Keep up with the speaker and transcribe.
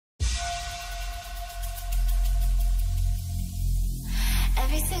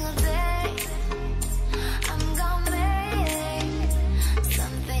Every single day, I'm gonna make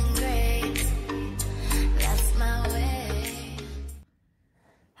something great. That's my way.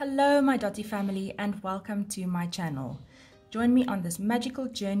 Hello my Dotty family and welcome to my channel. Join me on this magical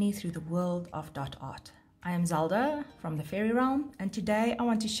journey through the world of dot art. I am Zelda from the Faerie realm, and today I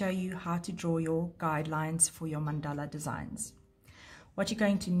want to show you how to draw your guidelines for your mandala designs. What you're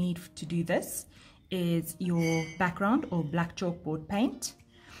going to need to do this is your background or black chalkboard paint.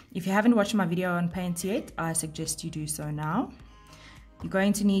 If you haven't watched my video on paints yet, I suggest you do so now. You're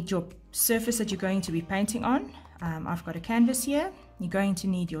going to need your surface that you're going to be painting on. I've got a canvas here. You're going to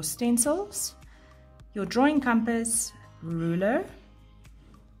need your stencils, your drawing compass, ruler,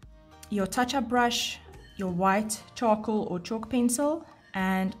 your touch-up brush, your white charcoal or chalk pencil,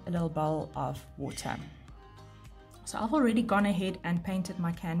 and a little bowl of water. So I've already gone ahead and painted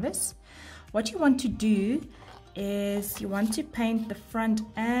my canvas. What you want to do is you want to paint the front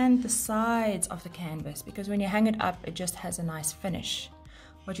and the sides of the canvas, because when you hang it up it just has a nice finish.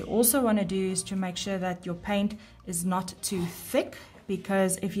 What you also want to do is to make sure that your paint is not too thick,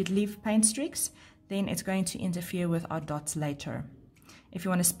 because if you leave paint streaks then it's going to interfere with our dots later. If you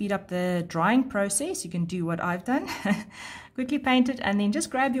want to speed up the drying process, you can do what I've done. Quickly paint it and then just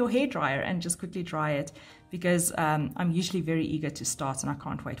grab your hairdryer and just quickly dry it, because I'm usually very eager to start and I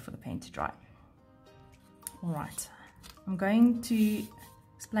can't wait for the paint to dry. Alright, I'm going to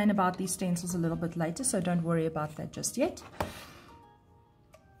explain about these stencils a little bit later, so don't worry about that just yet.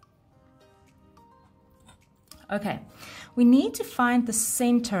 Okay, we need to find the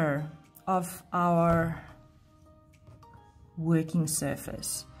center of our working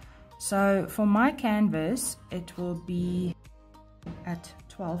surface. So for my canvas it will be at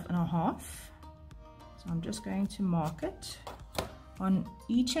 12.5. So I'm just going to mark it on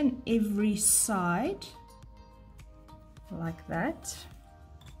each and every side like that.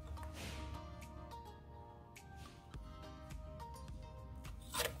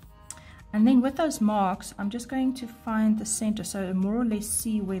 And then with those marks I'm just going to find the center, so more or less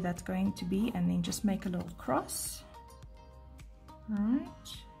see where that's going to be, and then just make a little cross. Alright,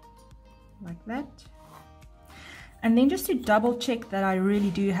 like that. And then just to double check that I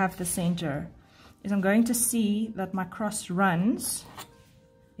really do have the center, is I'm going to see that my cross runs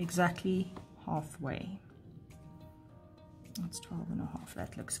exactly halfway. That's 12.5,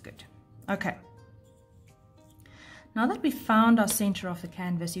 that looks good. Okay. Now that we've found our center of the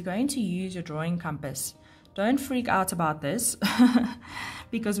canvas, you're going to use your drawing compass. Don't freak out about this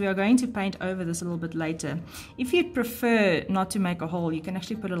because we are going to paint over this a little bit later. If you'd prefer not to make a hole, you can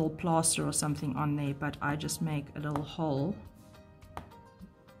actually put a little plaster or something on there, but I just make a little hole.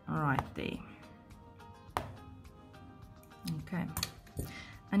 Alright, there. Okay.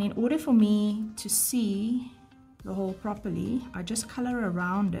 And in order for me to see the hole properly, I just color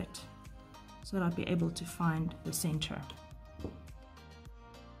around it so that I'll be able to find the center.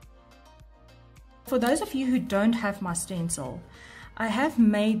 For those of you who don't have my stencil, I have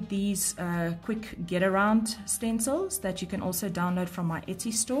made these quick get around stencils that you can also download from my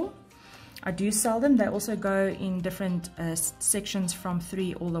Etsy store. I do sell them. They also go in different sections from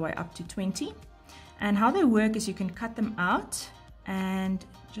 3 all the way up to 20. And how they work is you can cut them out and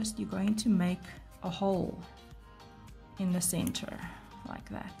just you're going to make a hole in the center like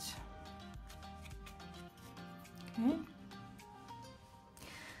that. Okay.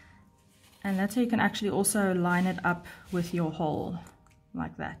 And that's how you can actually also line it up with your hole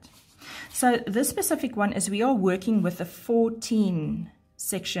like that. So this specific one is we are working with a 14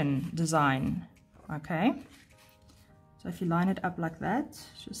 section design. Okay. So if you line it up like that,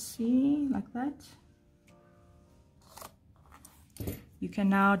 just see like that. You can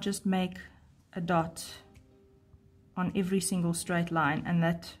now just make a dot on every single straight line, and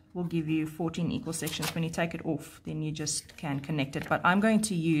that will give you 14 equal sections. When you take it off, then you just can connect it. But I'm going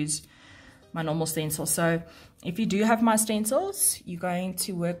to use my normal stencil. So if you do have my stencils, you're going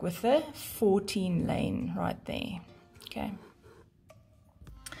to work with the 14 lane right there. Okay.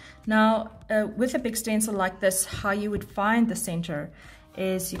 Now with a big stencil like this, how you would find the center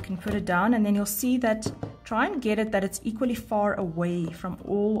is you can put it down and then you'll see that, try and get it that it's equally far away from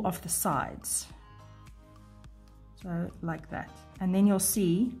all of the sides. So like that. And then you'll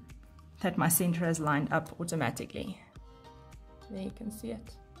see that my center is lined up automatically. There you can see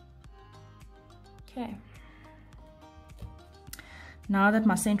it. Okay. Now that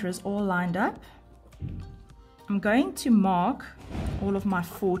my center is all lined up, I'm going to mark all of my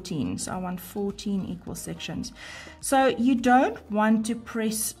 14. So I want 14 equal sections. So you don't want to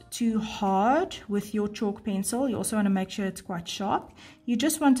press too hard with your chalk pencil. You also want to make sure it's quite sharp. You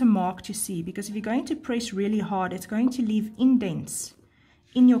just want to mark to see, because if you're going to press really hard, it's going to leave indents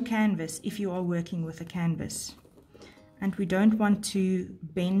in your canvas if you are working with a canvas. And we don't want to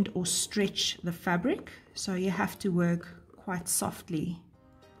bend or stretch the fabric, so you have to work quite softly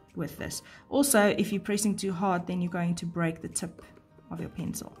with this. Also, if you're pressing too hard, then you're going to break the tip of your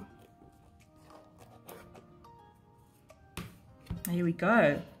pencil. Here we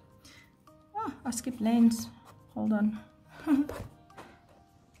go. Oh, I skipped lanes. Hold on.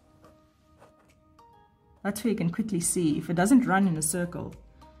 That's where you can quickly see. If it doesn't run in a circle,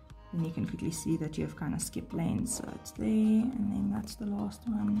 then you can quickly see that you've kind of skipped lanes. So it's there, and then that's the last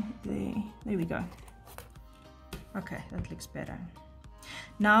one there. There we go. Okay, that looks better.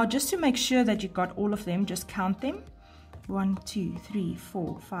 Now, just to make sure that you got all of them, just count them. 1, 2, 3,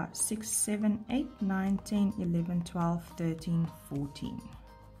 4, 5, 6, 7, 8, 9, 10, 11, 12, 13, 14.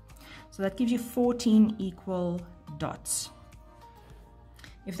 So that gives you 14 equal dots.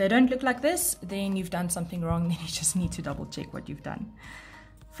 If they don't look like this, then you've done something wrong. Then you just need to double check what you've done.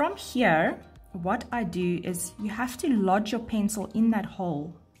 From here, what I do is you have to lodge your pencil in that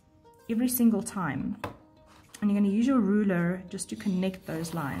hole every single time. And you're going to use your ruler just to connect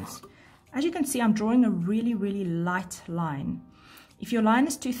those lines. As you can see, I'm drawing a really, really light line. If your line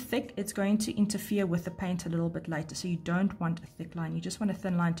is too thick, it's going to interfere with the paint a little bit later. So you don't want a thick line. You just want a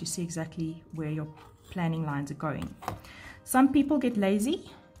thin line to see exactly where your planning lines are going. Some people get lazy.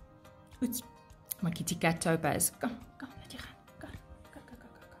 Oops, my kitty cat Topaz. Go, go, let you go, go.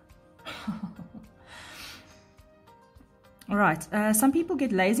 All right, some people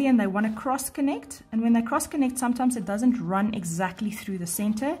get lazy and they want to cross connect, and when they cross connect, sometimes it doesn't run exactly through the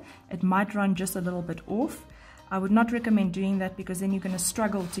center. It might run just a little bit off. I would not recommend doing that, because then you're going to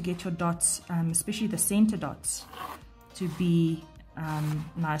struggle to get your dots, especially the center dots, to be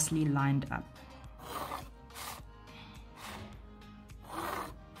nicely lined up.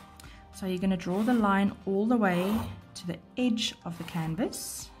 So you're going to draw the line all the way to the edge of the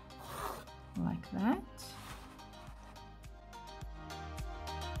canvas, like that.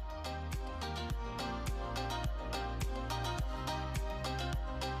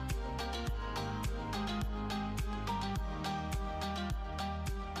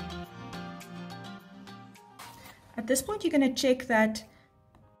 At this point, you're going to check that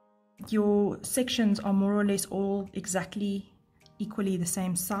your sections are more or less all exactly equally the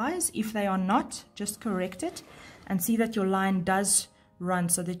same size. If they are not, just correct it and see that your line does run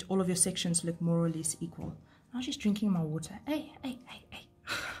so that all of your sections look more or less equal. Now she's drinking my water. Hey, hey, hey, hey.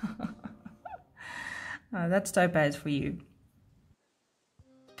 Oh, that's Topaz for you.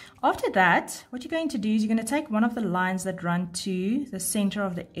 After that, what you're going to do is you're going to take one of the lines that run to the center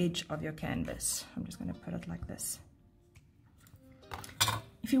of the edge of your canvas. I'm just going to put it like this.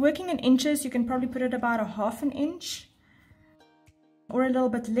 If you're working in inches, you can probably put it about 1/2 inch or a little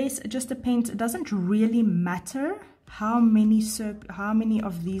bit less. It just depends. It doesn't really matter how many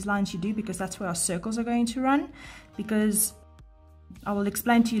of these lines you do, because that's where our circles are going to run, because I will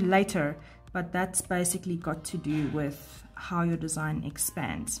explain to you later, but that's basically got to do with how your design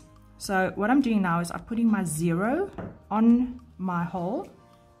expands. So what I'm doing now is I'm putting my 0 on my hole,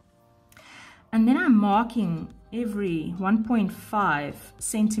 and then I'm marking every 1.5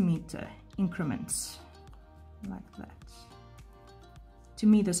 centimeter increments like that. To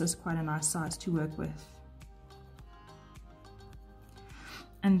me, this is quite a nice size to work with.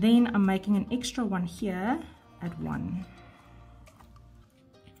 And then I'm making an extra one here at 1.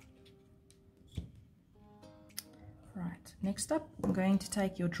 Right, next up, I'm going to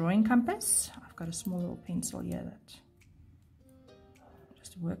take your drawing compass. I've got a small little pencil here that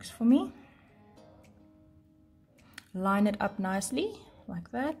just works for me. Line it up nicely like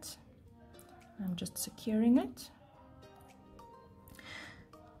that. I'm just securing it.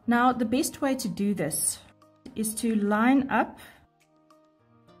 Now, the best way to do this is to line up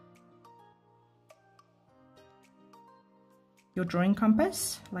your drawing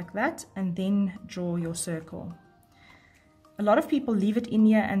compass like that, and then draw your circle. A lot of people leave it in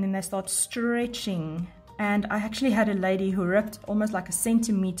here and then they start stretching, and I actually had a lady who ripped almost like a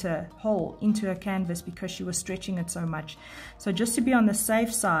centimeter hole into her canvas because she was stretching it so much. So just to be on the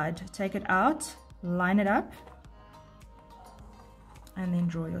safe side, take it out, line it up, and then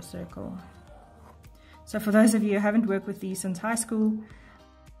draw your circle. So for those of you who haven't worked with these since high school,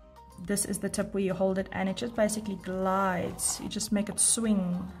 this is the tip where you hold it and it just basically glides. You just make it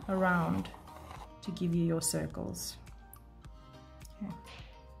swing around to give you your circles. Okay.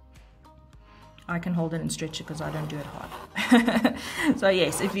 I can hold it and stretch it because I don't do it hard. So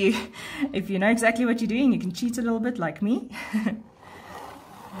yes, if you know exactly what you're doing, you can cheat a little bit like me. There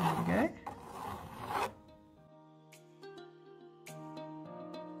we go.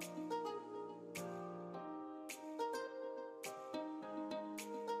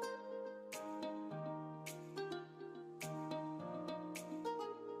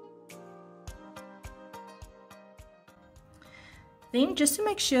 Then, just to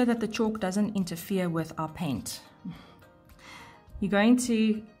make sure that the chalk doesn't interfere with our paint, you're going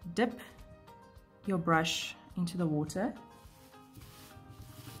to dip your brush into the water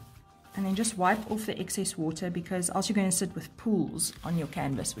and then just wipe off the excess water, because else you're going to sit with pools on your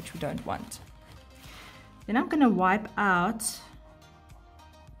canvas, which we don't want. Then I'm going to wipe out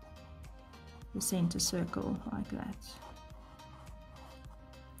the center circle like that.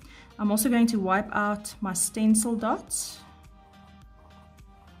 I'm also going to wipe out my stencil dots.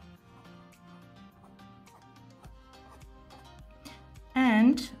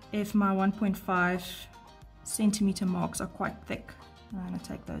 And if my 1.5 centimeter marks are quite thick, I'm going to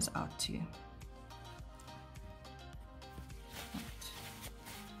take those out too.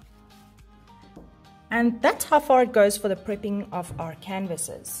 And that's how far it goes for the prepping of our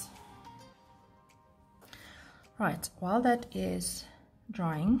canvases. Right, while that is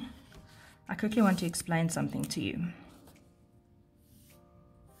drying, I quickly want to explain something to you.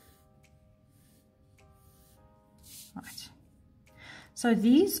 Right. So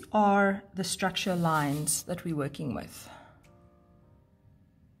these are the structure lines that we're working with.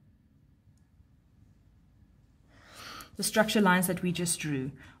 The structure lines that we just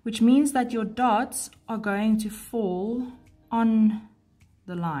drew, which means that your dots are going to fall on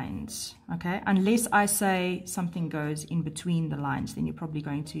the lines, okay? Unless I say something goes in between the lines, then you're probably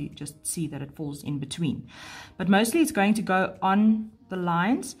going to just see that it falls in between. But mostly it's going to go on the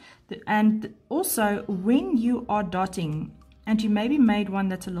lines. And also when you are dotting, and you maybe made one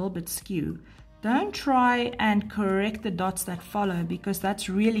that's a little bit skew, don't try and correct the dots that follow, because that's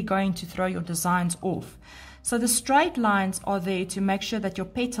really going to throw your designs off. So the straight lines are there to make sure that your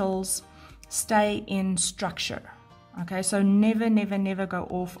petals stay in structure. Okay, so never, never, never go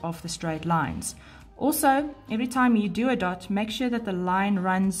off of the straight lines. Also, every time you do a dot, make sure that the line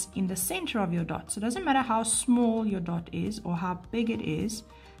runs in the center of your dot. So it doesn't matter how small your dot is or how big it is,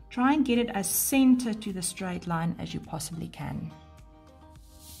 try and get it as center to the straight line as you possibly can.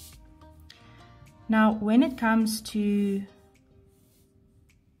 Now, when it comes to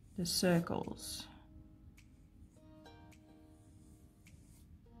the circles,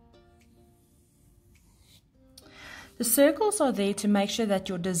 the circles are there to make sure that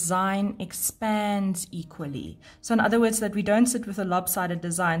your design expands equally. So in other words, that we don't sit with a lopsided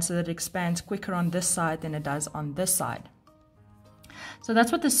design so that it expands quicker on this side than it does on this side. So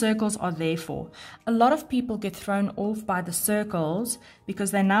that's what the circles are there for. A lot of people get thrown off by the circles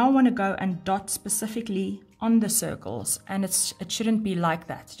because they now want to go and dot specifically on the circles, and it shouldn't be like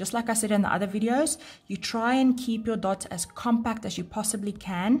that. Just like I said in the other videos, you try and keep your dots as compact as you possibly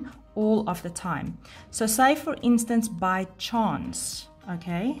can all of the time. So say for instance, by chance,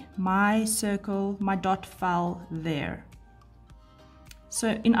 okay, my circle, my dot fell there.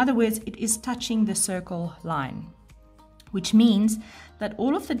 So in other words, it is touching the circle line, which means that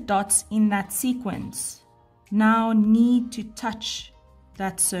all of the dots in that sequence now need to touch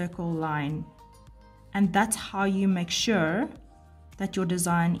that circle line. And that's how you make sure that your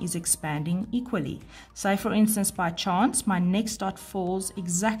design is expanding equally. Say for instance, by chance, my next dot falls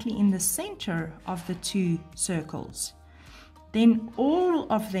exactly in the center of the two circles. Then all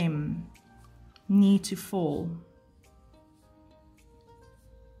of them need to fall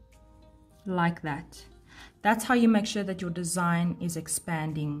like that. That's how you make sure that your design is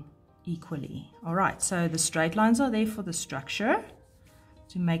expanding equally. All right, so the straight lines are there for the structure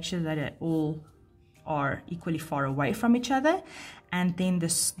to make sure that it all are equally far away from each other, and then the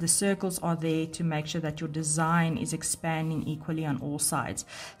circles are there to make sure that your design is expanding equally on all sides.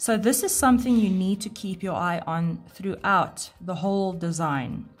 So this is something you need to keep your eye on throughout the whole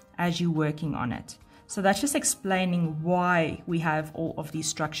design as you're working on it. So that's just explaining why we have all of these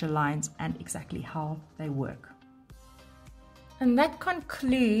structure lines and exactly how they work. And that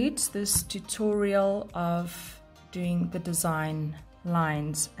concludes this tutorial of doing the design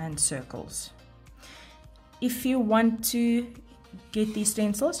lines and circles. If you want to get these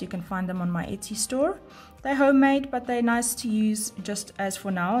stencils, you can find them on my Etsy store. They're homemade, but they're nice to use just as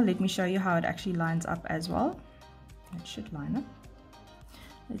for now. Let me show you how it actually lines up as well. It should line up.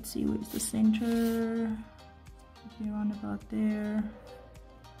 Let's see, where's the center? Here on about there.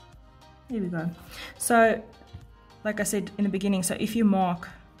 There we go. So, like I said in the beginning, so if you mark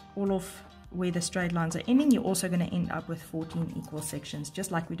all of where the straight lines are ending, you're also going to end up with 14 equal sections,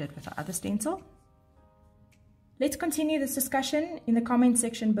 just like we did with the other stencil. Let's continue this discussion in the comment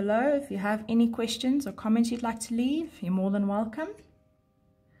section below. If you have any questions or comments you'd like to leave, you're more than welcome.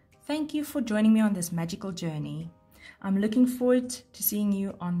 Thank you for joining me on this magical journey. I'm looking forward to seeing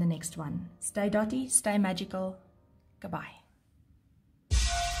you on the next one. Stay dotty, stay magical. Goodbye.